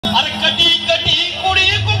अरे कटी कटी कुड़ी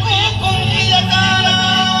कुकु कुंगी जकारा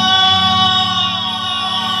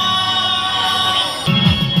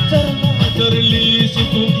चरना चरली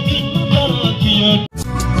सुकुंगी मराठिया।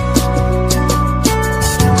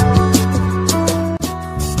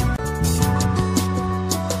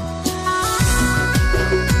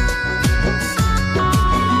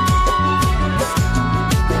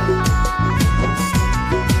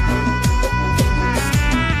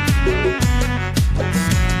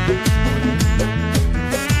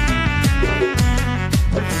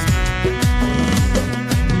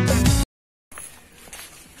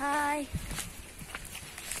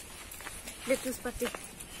 Lettuce pati,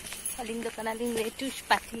 paling do kanaling lettuce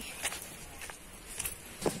pati.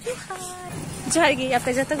 Jai gi apa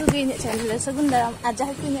jatuh ke gini channel segunda aja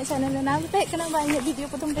ke gini channel na kita kena banyak video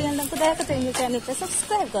potong dengan lang kudaya kata ini channel te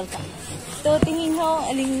subscribe kal ka. To tingin ho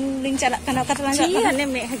link chalak kana kata lang. Ji ane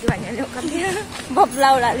me hajuannya lo katanya. Bapla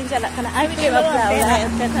ulah link chalak kana. Ai video bapla ulah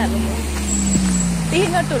kata lu.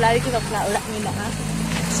 Tingin ho tu lari ke bapla ulah ni na.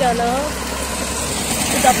 Chalo.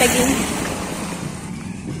 Kita pergi.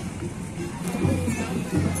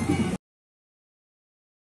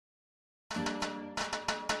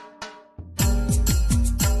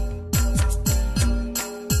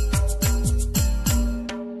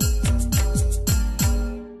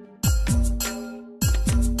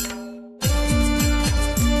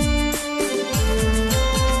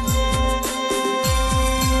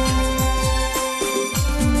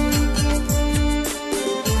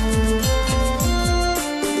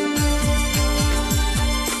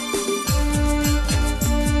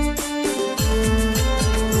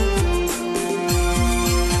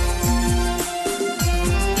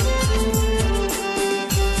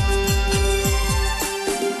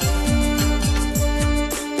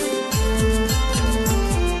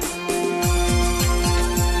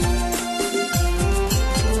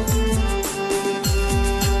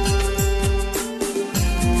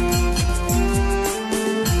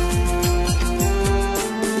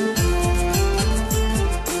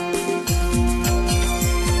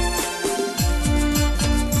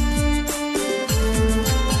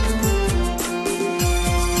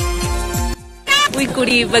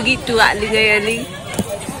 Kuri bagi tua liga yali.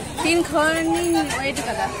 Tin khorni wait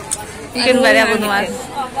kada. Tin bare bunwas.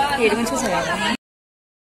 Ye dengan susah ya.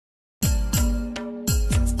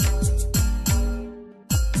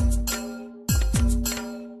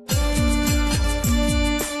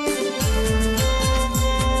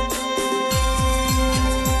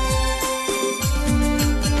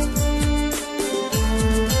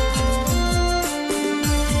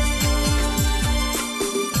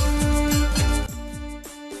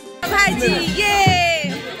 Ye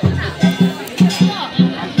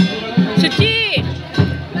Suci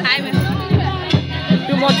Hai me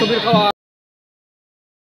Tu mau coba kawa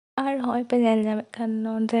Ar hoy pe nyal nyamek kan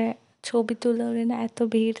nonde chobi tulau rena eto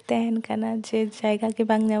bhir tehen kana je jayga ke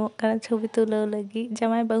bang nyamok kana chobi tulau lagi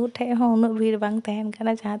jamai bahu the ho unok bhir bang tehen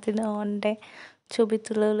kana jaha tina onde chobi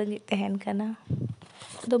tulau lagi tehen kana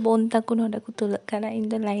do bon taku node ku tulak kana ᱤᱧ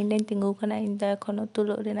ᱫᱚ line ᱨᱮᱧ ᱛᱤᱸᱜᱩ ᱠᱟᱱᱟ ᱤᱧ ᱫᱚ ᱮᱠᱷᱚᱱᱳ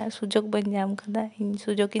ᱛᱩᱞᱟᱹᱜ ᱨᱮᱱᱟᱜ ᱥᱩᱡᱳᱜ ᱵᱟᱹᱧ ᱧᱟᱢ ᱠᱟᱫᱟ ᱤᱧ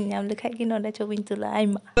ᱥᱩᱡᱳᱜᱤᱧ ᱧᱟᱢ ᱞᱮᱠᱷᱟᱡ ᱜᱮ ᱱᱚᱰᱮ ᱪᱷᱚᱵᱤᱧ ᱛᱩᱞᱟ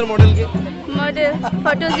ᱟᱭᱢᱟ মডেল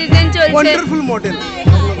ফটো সিজন চলছে ওয়ান্ডারফুল মডেল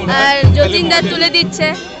আর যতীনদার তুলে দিচ্ছে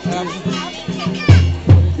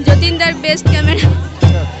যতীনদার বেস্ট ক্যামেরা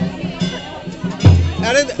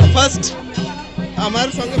আরে ফার্স্ট আমার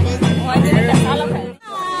সঙ্গে ফার্স্ট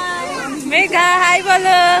মেঘা হাই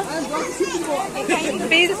বলো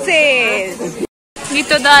princess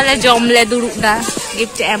Gitu dah le jom le duduk dah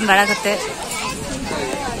gift em bara kate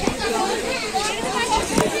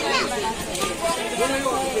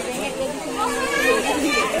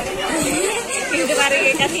Ini bare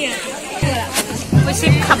ke kasihan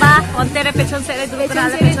Pusip khaba onte re pechon se re duduk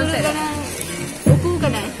kana pechon se uku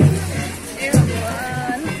kana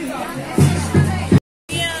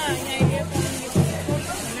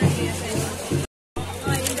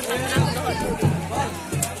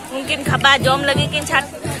Mungkin khaba jom lagi kin chat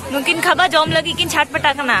mungkin khaba jom lagi kin chat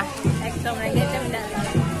pata kana ekdom lagi tem dah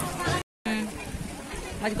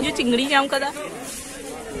maju cingri jam kada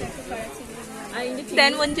ai ini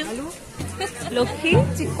ten wanju lokhi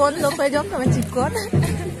cikon lope jom sama cikon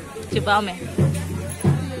coba me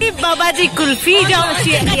baba ji kulfi jom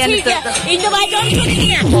si yan to indo ba jom ni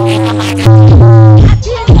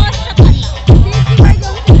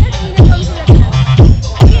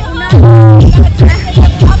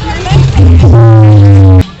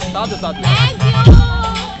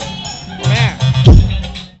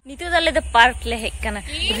Nito tale the park le hek kana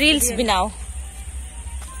reels binao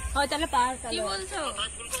hoy tale park ki bolcho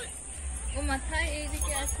o mathay ei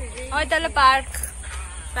dike ashe hoy tale park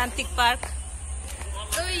Prantik park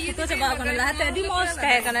itu coba kan lah tadi mau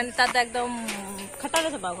kayak kan tata एकदम खटा ले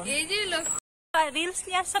coba kan ये जी लोग reels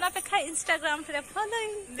nya sana pe khai Instagram pe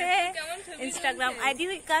following pe Instagram ID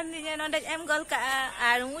kan ni nonde em gol ka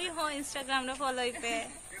ar mui ho Instagram re follow pe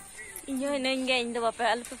inyo nenge indo bape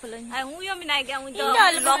al pe follow ai mui yo minai ge mui to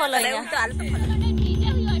al pe follow ya to al pe follow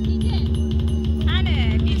ane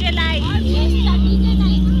DJ live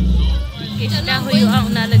kista hoyo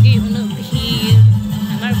ana lagi uno bhir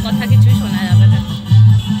amar kotha kichu shona jabe na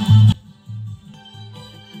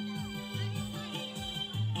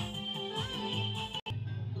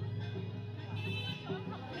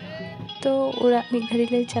तो उड़ा मिद घड़ी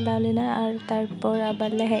ले चला लेना और तारपर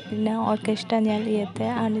आबार ले हेज लेना ऑर्केस्ट्रा नेल इयेते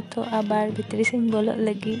आनी तो आबार भितरी सेन बोलो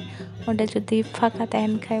लगी ओंडे जुदी फाका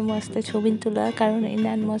तहन खाय मस्ते छबिन तुला कारण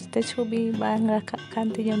इनान मस्ते छबि बांग राखा कान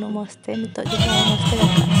तिजनो मस्ते नितो जुदी मस्ते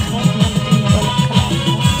राखा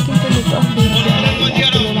किन्तु नितो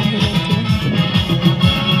तुलना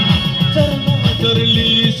करली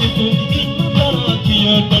सितु मरा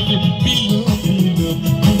किया तक पिलो पिलो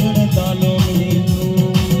हमरा तालो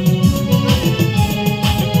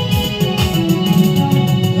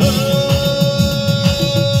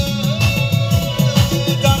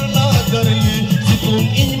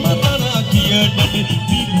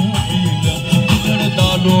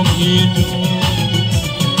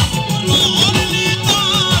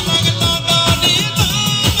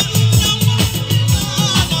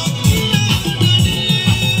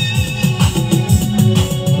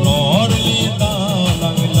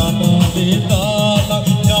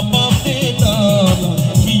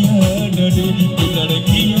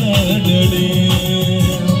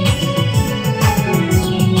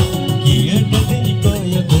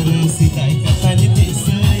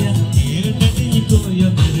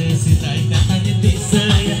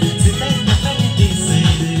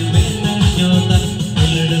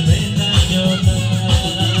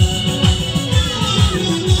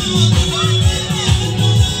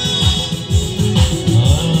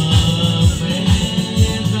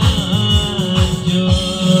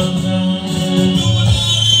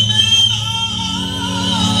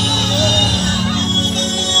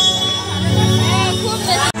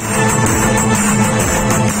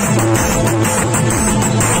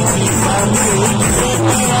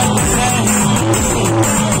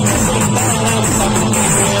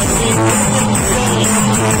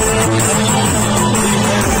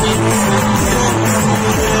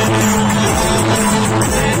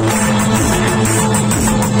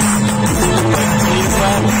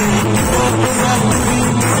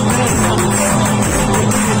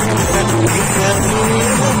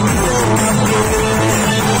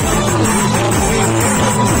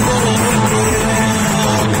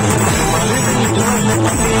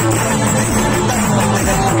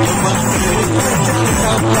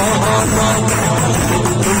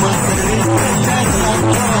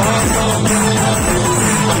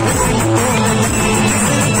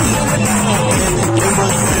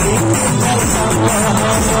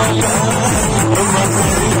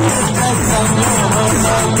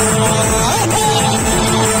Oh,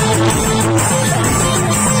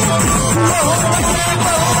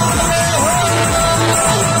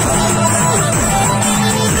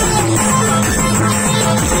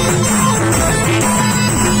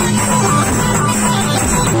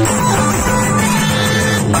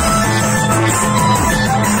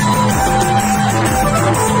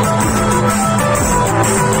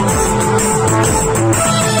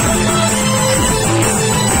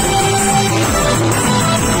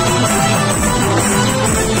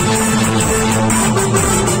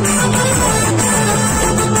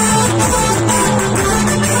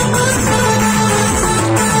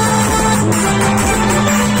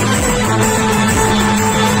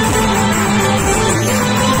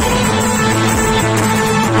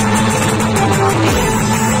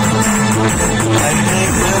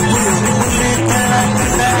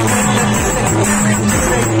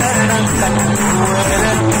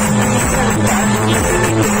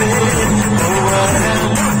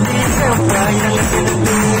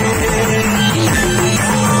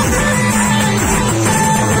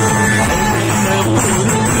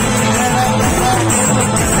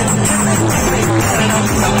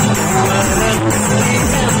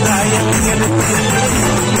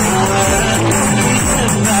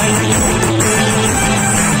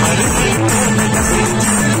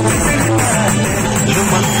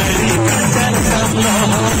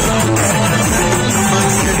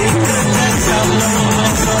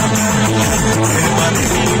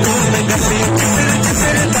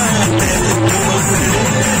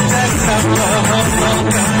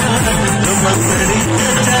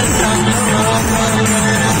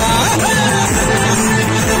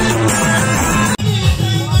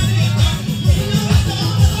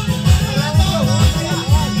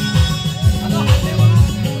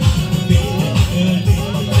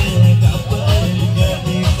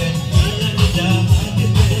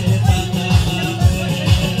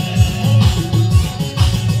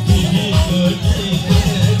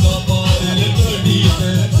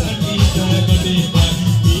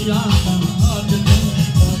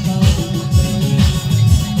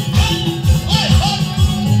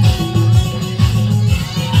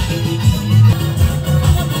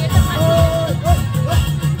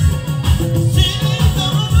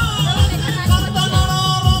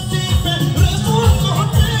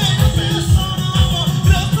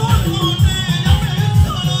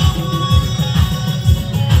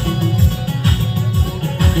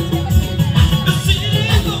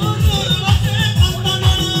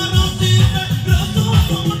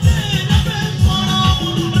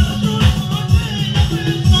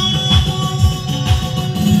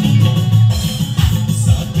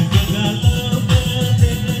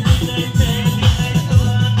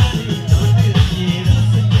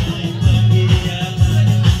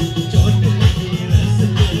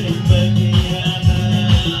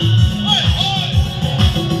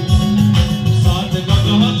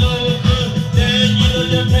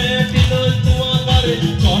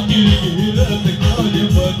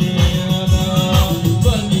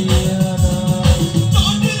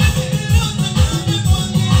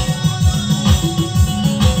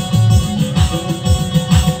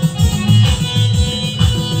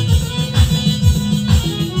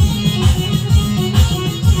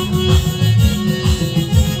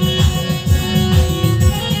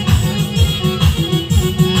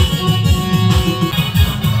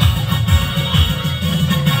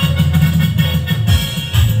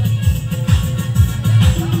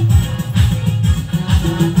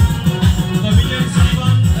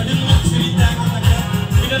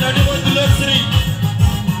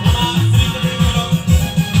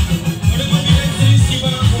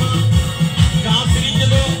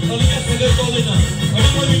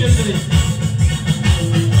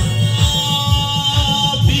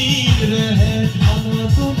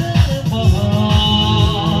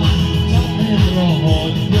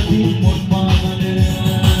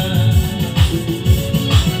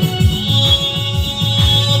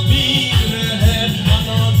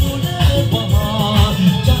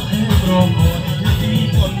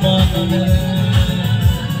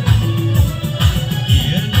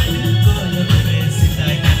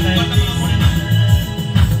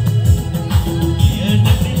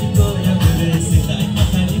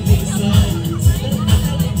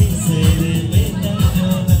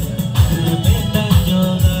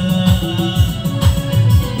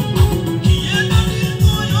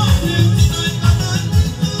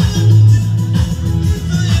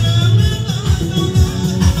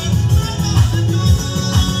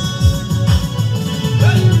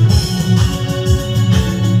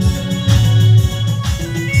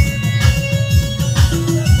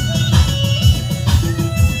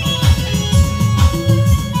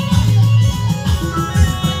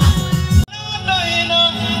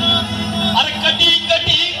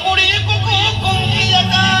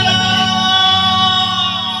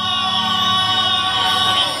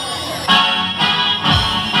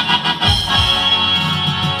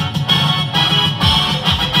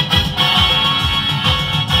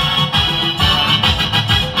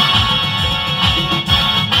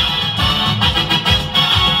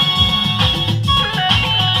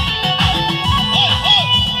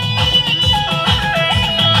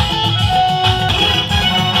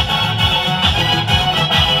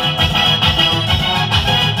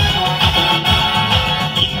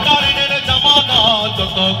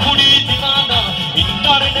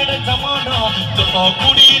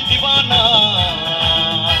 कुड़ी दीवाना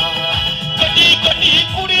कटी कटी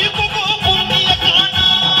कुड़ी को पुंगी गाना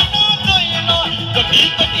ना कटी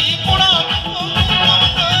कटी कुड़ा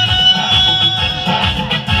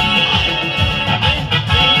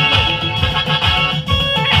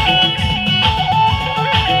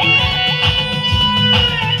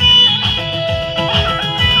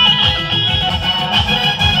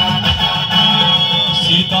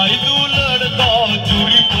सीताई तू लड़ता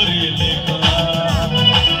चूरी पर लेगा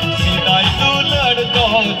सीताई तू लड़ता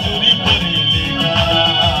चूरी पर लेगा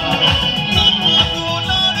तू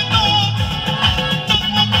लड़ता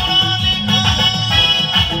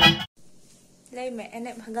lay mẹ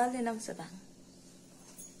enek bhagal lenam se bang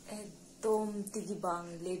ekdom tigi bang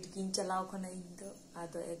late kin chalao khana indo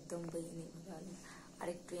ado ekdom bai enek bhagal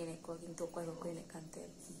arektu enek ko kintu okoi ko enek kante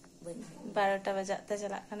bai 12টা বাজাতে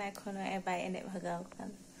চালাক খানা এখনো এ বাই এনে ভাগাও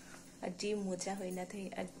খান আডি মোজা হইনা থই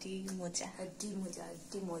আডি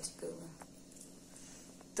মোজ করবা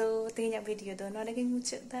तो तेरा वीडियो दोनों ने किन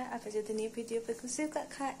मुझे था आप जो तेरी वीडियो पे कुछ का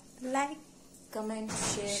खा लाइक कमेंट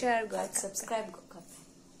शेयर और सब्सक्राइब को कर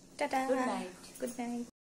टाटा गुड नाइट